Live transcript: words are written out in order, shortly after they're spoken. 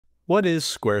What is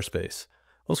Squarespace?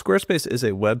 Well, Squarespace is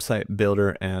a website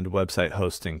builder and website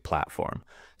hosting platform.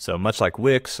 So much like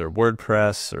Wix or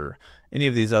WordPress or any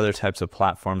of these other types of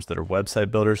platforms that are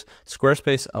website builders,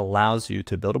 Squarespace allows you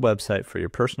to build a website for your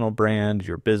personal brand,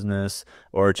 your business,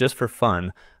 or just for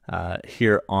fun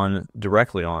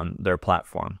directly on their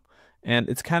platform. And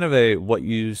it's kind of a what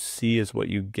you see is what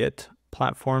you get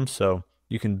platform. So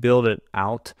you can build it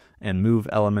out and move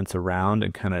elements around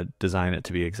and kind of design it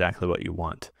to be exactly what you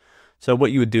want. So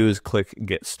what you would do is click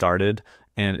Get Started,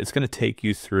 and it's going to take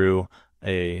you through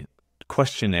a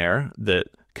questionnaire that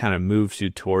kind of moves you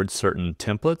towards certain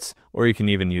templates, or you can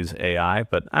even use AI,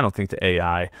 but I don't think the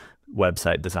AI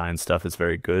website design stuff is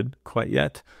very good quite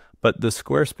yet. But the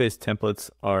Squarespace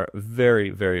templates are very,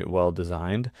 very well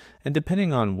designed. And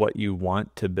depending on what you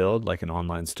want to build, like an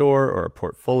online store or a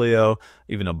portfolio,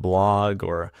 even a blog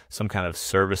or some kind of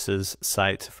services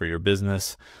site for your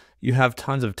business, you have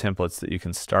tons of templates that you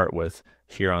can start with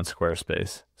here on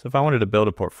Squarespace. So if I wanted to build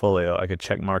a portfolio, I could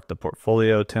check mark the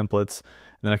portfolio templates,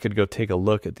 and then I could go take a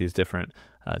look at these different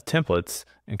templates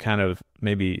and kind of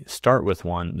maybe start with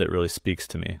one that really speaks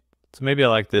to me. So maybe I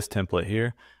like this template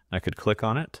here. I could click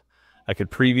on it. I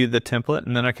could preview the template,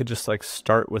 and then I could just like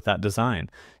start with that design.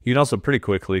 You can also pretty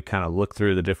quickly kind of look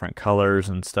through the different colors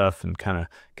and stuff and kind of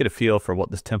get a feel for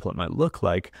what this template might look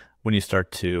like when you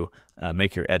start to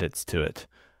make your edits to it.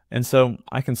 And so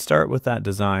I can start with that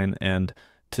design, and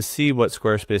to see what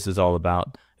Squarespace is all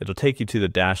about, it'll take you to the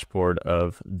dashboard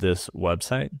of this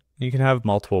website. You can have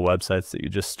multiple websites that you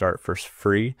just start for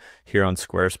free here on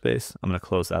Squarespace. I'm going to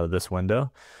close out of this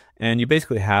window. And you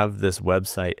basically have this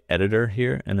website editor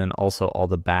here, and then also all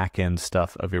the back-end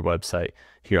stuff of your website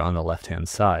here on the left-hand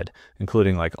side,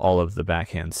 including like all of the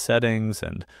back-end settings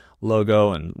and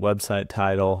logo and website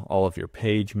title, all of your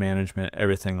page management,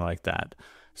 everything like that.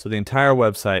 So the entire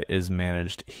website is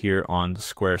managed here on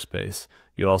Squarespace.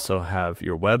 You also have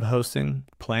your web hosting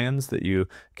plans that you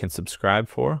can subscribe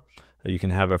for. You can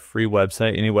have a free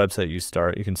website. Any website you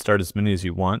start, you can start as many as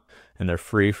you want, and they're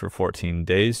free for 14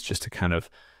 days just to kind of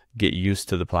get used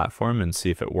to the platform and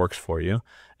see if it works for you.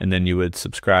 And then you would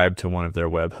subscribe to one of their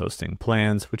web hosting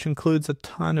plans, which includes a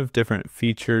ton of different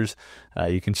features.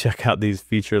 You can check out these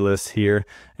feature lists here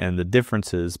and the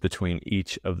differences between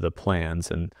each of the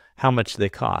plans and how much they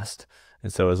cost.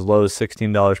 And so as low as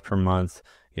 $16 per month,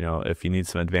 if you need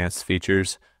some advanced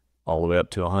features, all the way up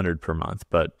to $100 per month.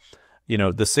 But the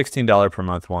 $16 per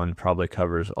month one probably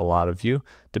covers a lot of you,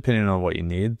 depending on what you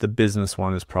need. The business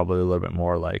one is probably a little bit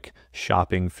more like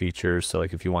shopping features. So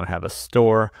like if you want to have a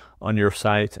store on your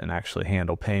site and actually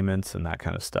handle payments and that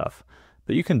kind of stuff.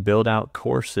 But you can build out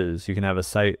courses. You can have a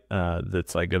site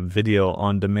that's like a video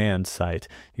on demand site.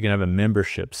 You can have a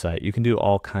membership site. You can do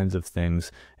all kinds of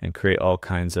things and create all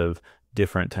kinds of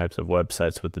different types of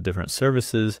websites with the different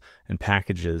services and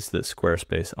packages that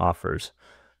Squarespace offers.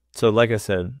 So like I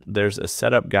said, there's a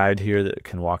setup guide here that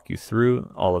can walk you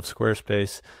through all of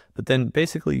Squarespace, but then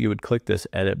basically you would click this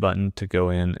edit button to go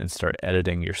in and start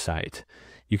editing your site.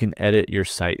 You can edit your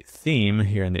site theme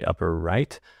here in the upper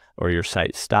right, or your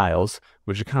site styles,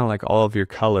 which are kind of like all of your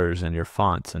colors and your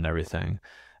fonts and everything.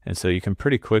 And so you can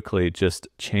pretty quickly just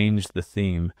change the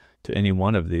theme to any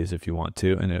one of these if you want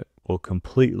to, and it will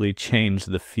completely change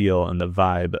the feel and the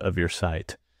vibe of your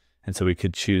site. And so we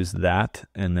could choose that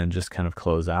and then just kind of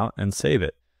close out and save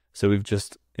it. So we've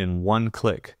just in one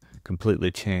click completely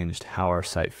changed how our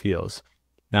site feels.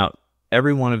 Now,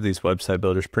 every one of these website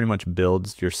builders pretty much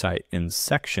builds your site in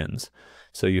sections.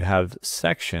 So you have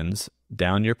sections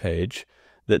down your page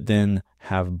that then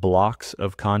have blocks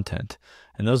of content.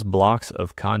 And those blocks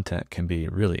of content can be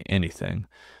really anything.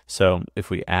 So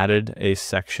if we added a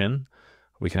section,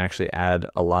 we can actually add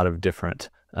a lot of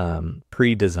different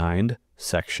pre-designed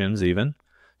sections even.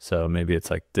 So maybe it's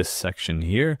like this section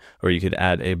here, or you could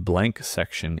add a blank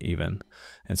section even.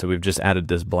 And so we've just added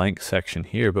this blank section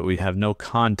here, but we have no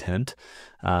content.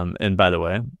 And by the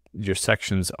way, your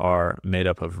sections are made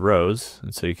up of rows.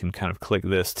 And so you can kind of click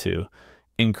this to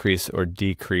increase or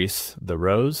decrease the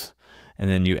rows. And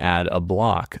then you add a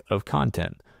block of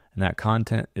content. And that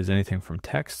content is anything from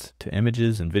text to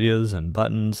images and videos and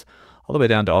buttons, all the way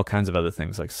down to all kinds of other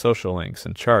things like social links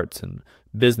and charts and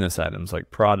business items like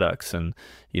products and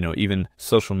even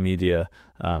social media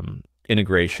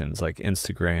integrations like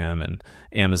Instagram and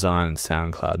Amazon and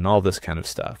SoundCloud and all this kind of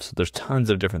stuff. So there's tons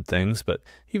of different things, but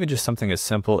even just something as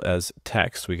simple as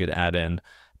text, we could add in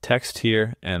text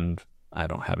here, and I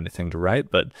don't have anything to write,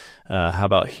 but how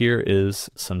about here is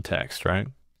some text, right?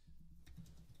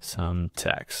 Some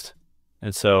text.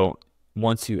 And so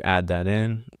once you add that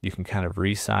in, you can kind of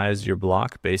resize your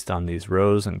block based on these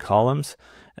rows and columns.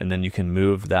 and then you can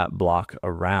move that block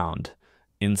around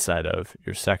inside of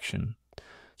your section.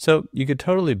 So you could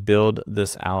totally build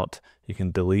this out. You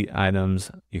can delete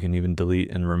items, you can even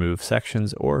delete and remove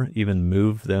sections, or even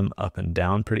move them up and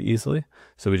down pretty easily.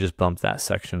 So we just bump that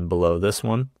section below this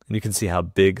one, and you can see how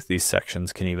big these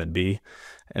sections can even be.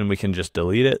 And we can just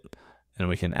delete it, and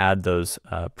we can add those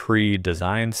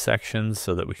pre-designed sections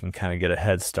so that we can kind of get a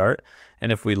head start.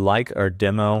 And if we like our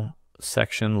demo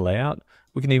section layout,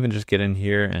 we can even just get in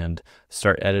here and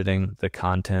start editing the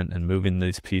content and moving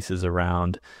these pieces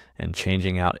around and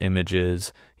changing out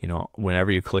images. You know,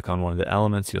 whenever you click on one of the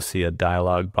elements, you'll see a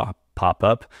dialog pop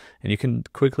up, and you can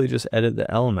quickly just edit the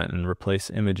element and replace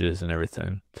images and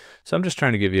everything. So I'm just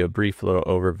trying to give you a brief little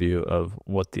overview of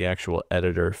what the actual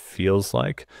editor feels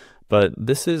like, but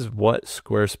this is what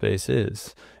Squarespace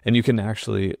is. And you can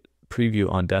actually preview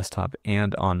on desktop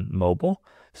and on mobile.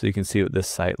 So you can see what this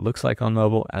site looks like on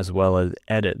mobile, as well as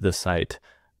edit the site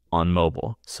on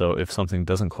mobile. So if something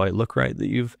doesn't quite look right that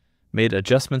you've made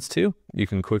adjustments to, you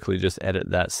can quickly just edit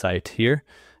that site here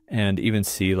and even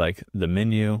see like the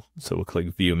menu. So we'll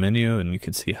click view menu, and you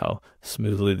can see how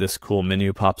smoothly this cool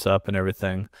menu pops up and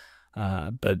everything.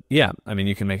 But yeah, I mean,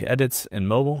 you can make edits in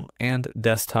mobile and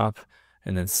desktop,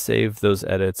 and then save those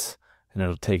edits, and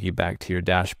it'll take you back to your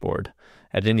dashboard.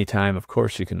 At any time, of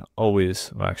course, you can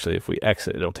always, well, actually, if we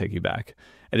exit, it'll take you back.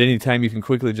 At any time, you can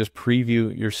quickly just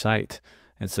preview your site.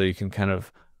 And so you can kind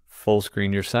of full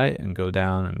screen your site and go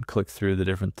down and click through the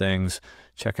different things,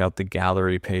 check out the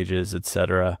gallery pages,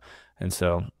 etc. And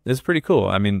so it's pretty cool.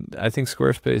 I mean, I think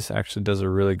Squarespace actually does a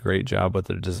really great job with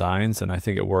their designs, and I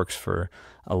think it works for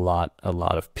a lot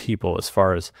of people as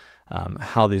far as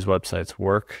how these websites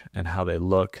work and how they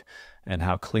look and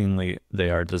how cleanly they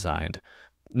are designed.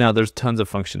 Now, there's tons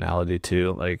of functionality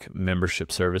too, like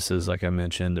membership services, like I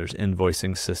mentioned. There's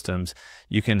invoicing systems.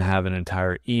 You can have an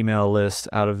entire email list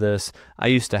out of this. I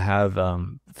used to have,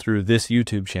 through this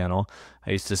YouTube channel,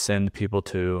 I used to send people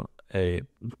to a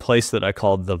place that I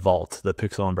called the Vault, the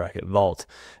Pixel and Bracket Vault.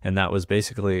 And that was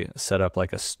basically set up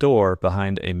like a store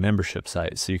behind a membership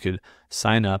site. So you could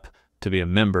sign up to be a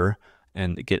member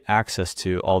and get access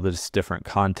to all this different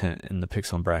content in the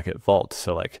Pixel and Bracket Vault.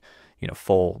 So like, you know,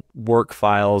 full work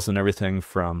files and everything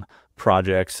from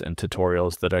projects and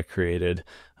tutorials that I created,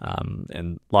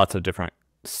 and lots of different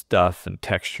stuff and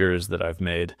textures that I've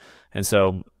made. And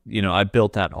so, you know, I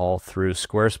built that all through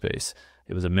Squarespace.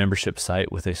 It was a membership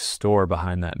site with a store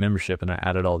behind that membership, and I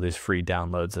added all these free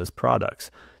downloads as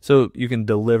products. So you can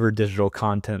deliver digital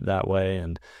content that way,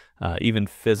 and even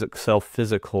sell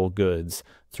physical goods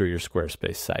through your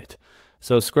Squarespace site.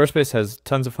 So Squarespace has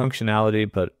tons of functionality,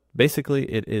 but basically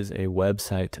it is a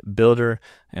website builder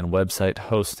and website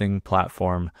hosting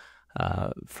platform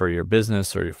for your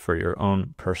business or for your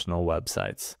own personal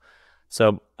websites.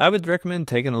 So I would recommend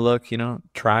taking a look, you know,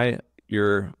 try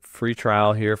your free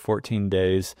trial here, 14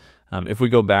 days. If we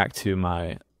go back to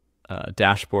my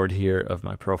dashboard here of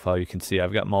my profile, you can see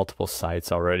I've got multiple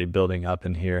sites already building up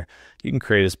in here. You can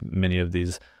create as many of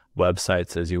these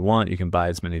websites as you want. You can buy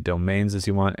as many domains as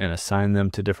you want and assign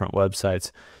them to different websites.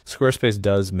 Squarespace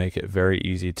does make it very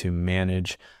easy to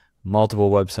manage multiple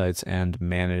websites and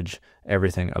manage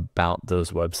everything about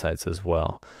those websites as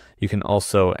well. You can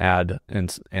also add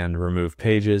and remove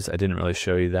pages. I didn't really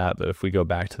show you that, but if we go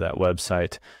back to that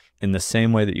website, in the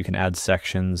same way that you can add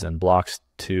sections and blocks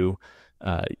to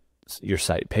your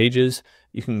site pages,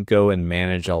 you can go and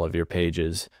manage all of your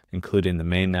pages, including the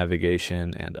main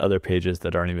navigation and other pages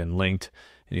that aren't even linked.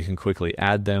 And you can quickly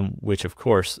add them, which of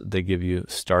course they give you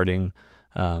starting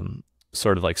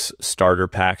sort of like starter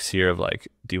packs here of like,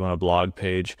 do you want a blog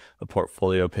page, a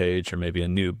portfolio page, or maybe a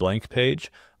new blank page?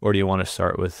 Or do you want to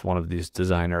start with one of these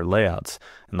designer layouts?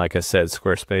 And like I said,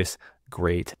 Squarespace,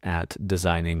 great at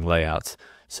designing layouts.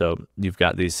 So you've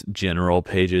got these general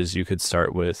pages you could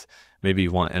start with. Maybe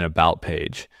you want an about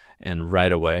page, and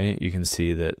right away you can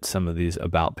see that some of these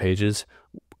about pages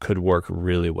could work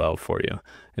really well for you.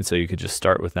 And so you could just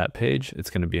start with that page. It's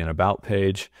going to be an about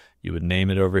page. You would name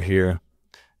it over here.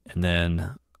 And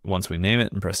then once we name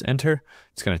it and press enter,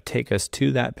 it's going to take us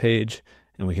to that page,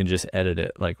 and we can just edit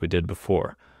it like we did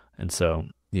before. And so,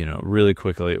 you know, really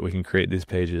quickly we can create these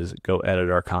pages, go edit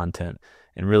our content,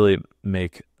 and really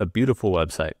make a beautiful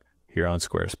website here on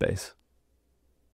Squarespace.